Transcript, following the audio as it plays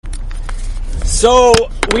So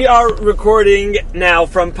we are recording now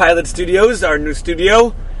from Pilot Studios, our new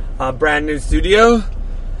studio, brand new studio,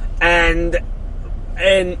 and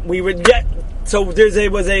we would get. So was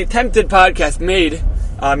a attempted podcast made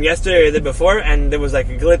yesterday or the day before, and there was like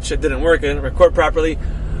a glitch; it didn't work, it didn't record properly.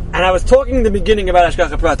 And I was talking in the beginning about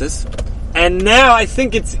Hashgacha Pratis, and now I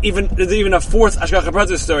think there's even a fourth Hashgacha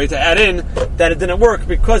Pratis story to add in that it didn't work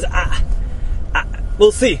because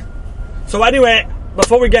we'll see. So anyway.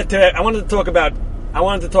 Before we get to it, I wanted to talk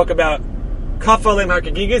about Kaf Alim Har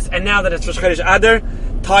Kegigis, and now that it's Rosh Chodesh Adar,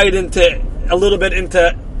 tied into a little bit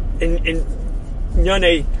into in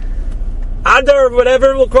Yonei Adar or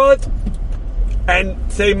whatever we'll call it, and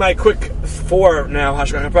say my quick 4 now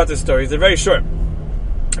Hashgacha Pratis stories. They're very short.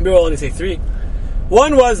 Maybe we'll only say 3.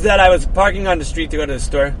 One was that I was parking on the street to go to the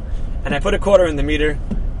store, and I put a quarter in the meter.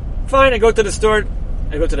 Fine, I go to the store,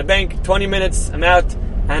 I go to the bank. 20 minutes, I'm out,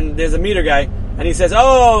 and there's a meter guy. And he says,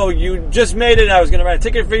 "Oh, you just made it. I was going to write a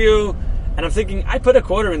ticket for you." And I'm thinking, I put a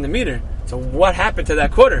quarter in the meter. So what happened to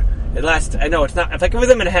that quarter? It lasts. I know it's not. If I give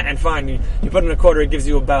them and fine, you put in a quarter, it gives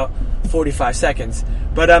you about 45 seconds.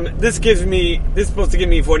 But this is supposed to give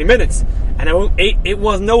me 40 minutes, and it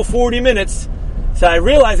was no 40 minutes. So I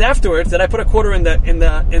realized afterwards that I put a quarter in the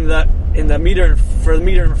meter for the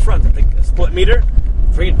meter in front. I think a split meter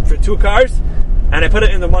for 2 cars, and I put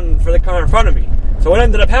it in the one for the car in front of me. So what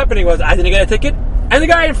ended up happening was I didn't get a ticket, and the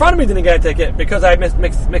guy in front of me didn't get a ticket because I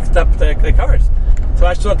mixed up the cars. So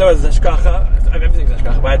I thought that was Hashgacha. Everything's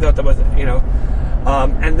Hashgacha, but I thought that was,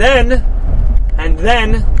 and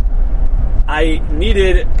then I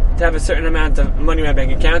needed to have a certain amount of money in my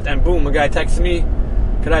bank account, and boom, a guy texted me,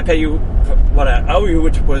 "Could I pay you what I owe you?"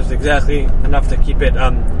 Which was exactly enough to keep it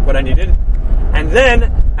what I needed. And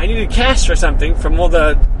then I needed cash for something from all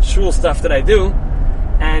the shul stuff that I do,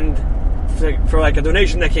 and for like a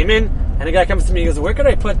donation that came in, and a guy comes to me and goes, "Where could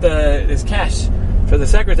I put this cash for the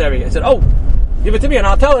secretary?" I said, "Oh, give it to me and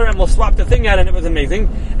I'll tell her and we'll swap the thing out." And it was amazing.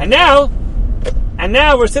 And now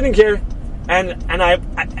we're sitting here, and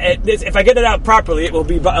if I get it out properly, it will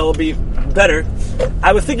be better.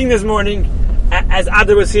 I was thinking this morning as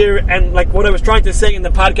Adar was here, and like what I was trying to say in the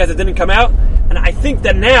podcast, it didn't come out, and I think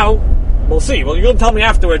that now we'll see. Well, you'll tell me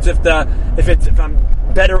afterwards if I'm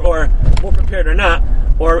better or more prepared or not.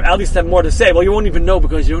 Or at least have more to say. Well, you won't even know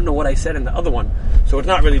because you don't know what I said in the other one. So it's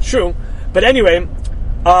not really true. But anyway,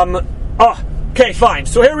 okay, fine.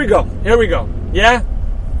 So here we go. Yeah?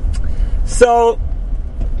 So,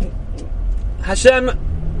 Hashem,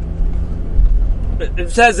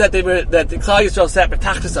 it says that the Klal Yisrael sat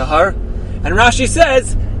b'tachtas ahar, and Rashi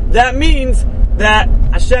says that means that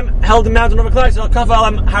Hashem held the mountain over Klal Yisrael, Kaf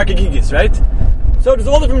Alim Har Kegigis, right? So there's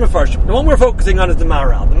all different Mefarshim. The one we're focusing on is the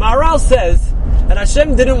Maharal. The Maharal says that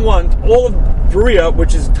Hashem didn't want all of Bria,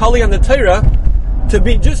 which is Tali on the Torah, to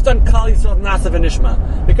be just on Klal Yisrael, Nasav and Ishma.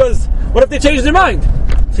 Because what if they changed their mind?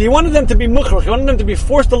 So he wanted them to be mukhrach. He wanted them to be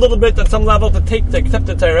forced a little bit at some level to accept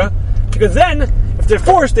the Torah. Because then, if they're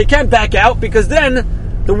forced, they can't back out. Because then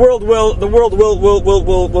the world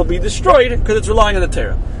will be destroyed because it's relying on the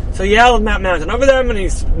Torah. So he held Mount Mountain over them, and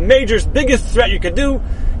he's biggest threat you could do.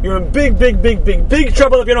 You're in big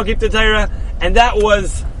trouble if you don't keep the Torah, and that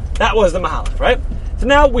was the Mahalach, right? So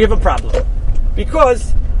now we have a problem,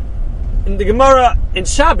 because in the Gemara in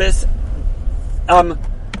Shabbos, I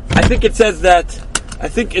think it says that.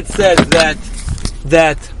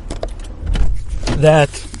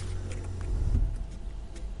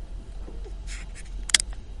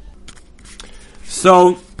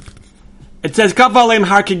 So it says Kaf Alim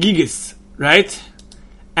Har Kegigis, right?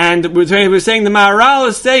 And we're saying the Maharal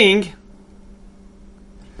is saying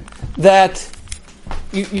that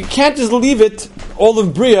you can't just leave it all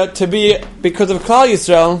of Bria to be because of Klal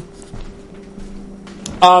Yisrael,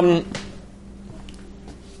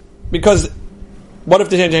 because what if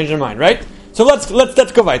they change their mind, right? So let's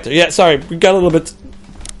go weiter. Yeah, sorry, we got a little bit,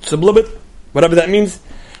 whatever that means.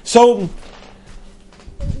 So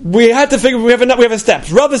we had to figure. We have a step.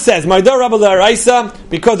 Rava says, "Ma'idar Rabba L'Araisa,"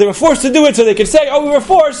 because they were forced to do it, so they could say, "Oh, we were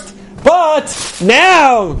forced." But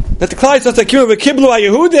now that the Klal Yisrael Kimu v'Kiblu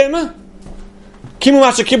HaYehudim, Kimu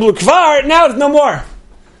Masha Kiblu Kvar, now it's no more.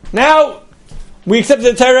 Now we accepted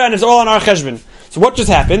the Torah and it's all on our cheshbon. So what just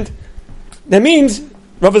happened? That means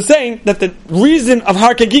Rava is saying that the reason of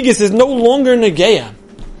Har Kegigis is no longer Negeya.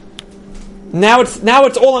 Now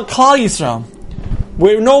it's all on Klal Yisrael.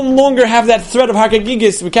 We no longer have that threat of Har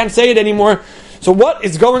Kegigis. We can't say it anymore. So what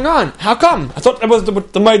is going on? How come? I thought that was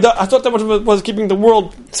was keeping the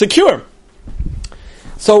world secure.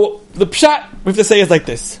 So the pshat we have to say is like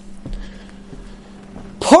this: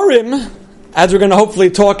 Purim, as we're going to hopefully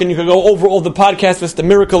talk, and you can go over all the podcasts with the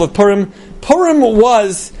miracle of Purim. Purim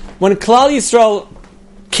was when Klal Yisrael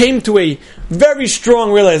came to a very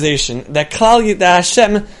strong realization that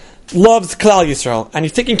Hashem loves Klal Yisrael, and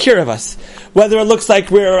He's taking care of us. Whether it looks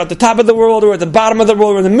like we're at the top of the world, or at the bottom of the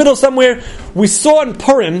world, or in the middle somewhere, we saw in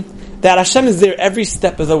Purim that Hashem is there every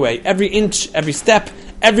step of the way, every inch, every step,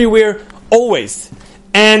 everywhere, always.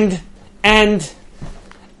 And when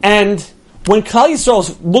Klal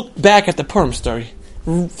Yisrael looked back at the Purim story,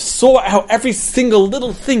 saw how every single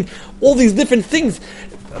little thing, all these different things,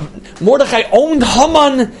 Mordechai owned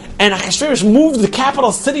Haman, and Achashverosh moved the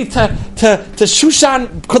capital city to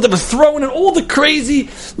Shushan because of a throne, and all the crazy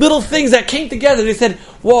little things that came together. They said,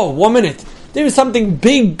 whoa, 1 minute, there is something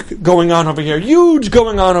big going on over here, huge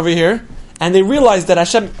going on over here. And they realized that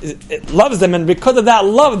Hashem loves them, and because of that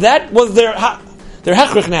love, that was their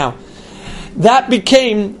hechrich now. That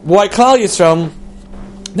became why Klal Yisrael,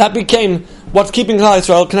 that became what's keeping Klal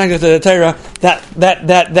Yisrael connected to the Torah, that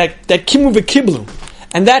kimu v'kiblu.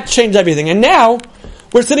 And that changed everything. And now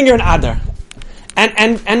we're sitting here in Adar,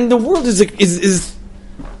 and the world is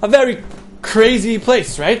a very crazy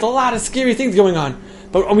place, right? A lot of scary things going on.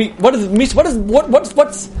 But what's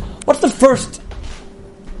the first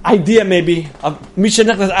idea maybe of Misha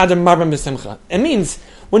Nechnas Adar Marban B'Simcha? It means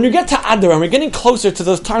when you get to Adar and we're getting closer to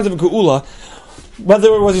those times of Geula,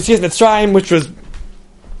 whether it was Yetzias Mitzrayim, which was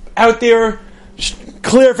out there,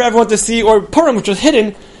 clear for everyone to see, or Purim, which was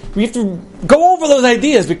hidden. We have to go over those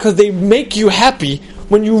ideas because they make you happy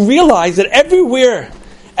when you realize that everywhere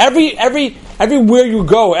you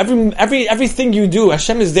go, everything you do,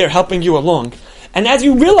 Hashem is there helping you along. And as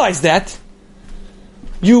you realize that,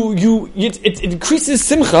 it increases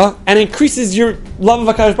simcha and increases your love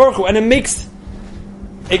of HaKadosh Baruch Hu, and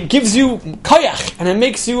it gives you koyach, and it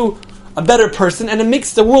makes you a better person, and it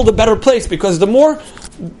makes the world a better place, because the more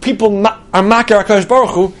people are makar HaKadosh Baruch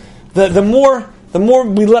Hu, the more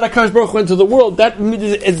we let HaKadosh Baruch Hu into the world, that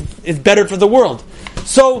is better for the world.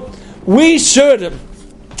 So we should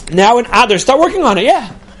now in Adar start working on it.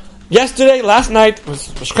 Yeah, yesterday, last night was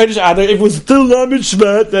Chodesh Adar. It was still Lamed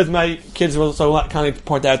Shvat, as my kids will so kindly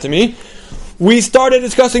point out to me. We started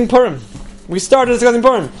discussing Purim.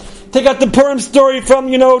 Take out the Purim story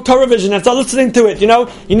from Torah Vision and start listening to it. You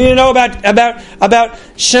need to know about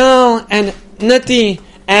Shaul and Nati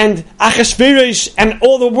and Achashverosh and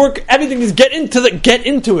all the work, everything is get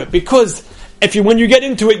into it, because when you get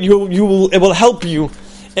into it, it will help you,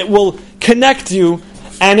 it will connect you,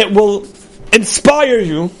 and it will inspire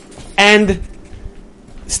you. And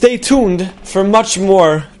stay tuned for much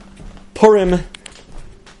more Purim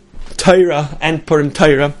Torah and Purim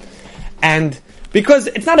Torah, and because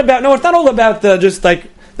it's not all about just like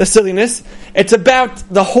the silliness. It's about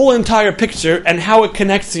the whole entire picture and how it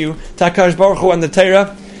connects you to HaKadosh Baruch Hu and the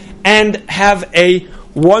Torah. And have a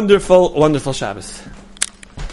wonderful, wonderful Shabbos.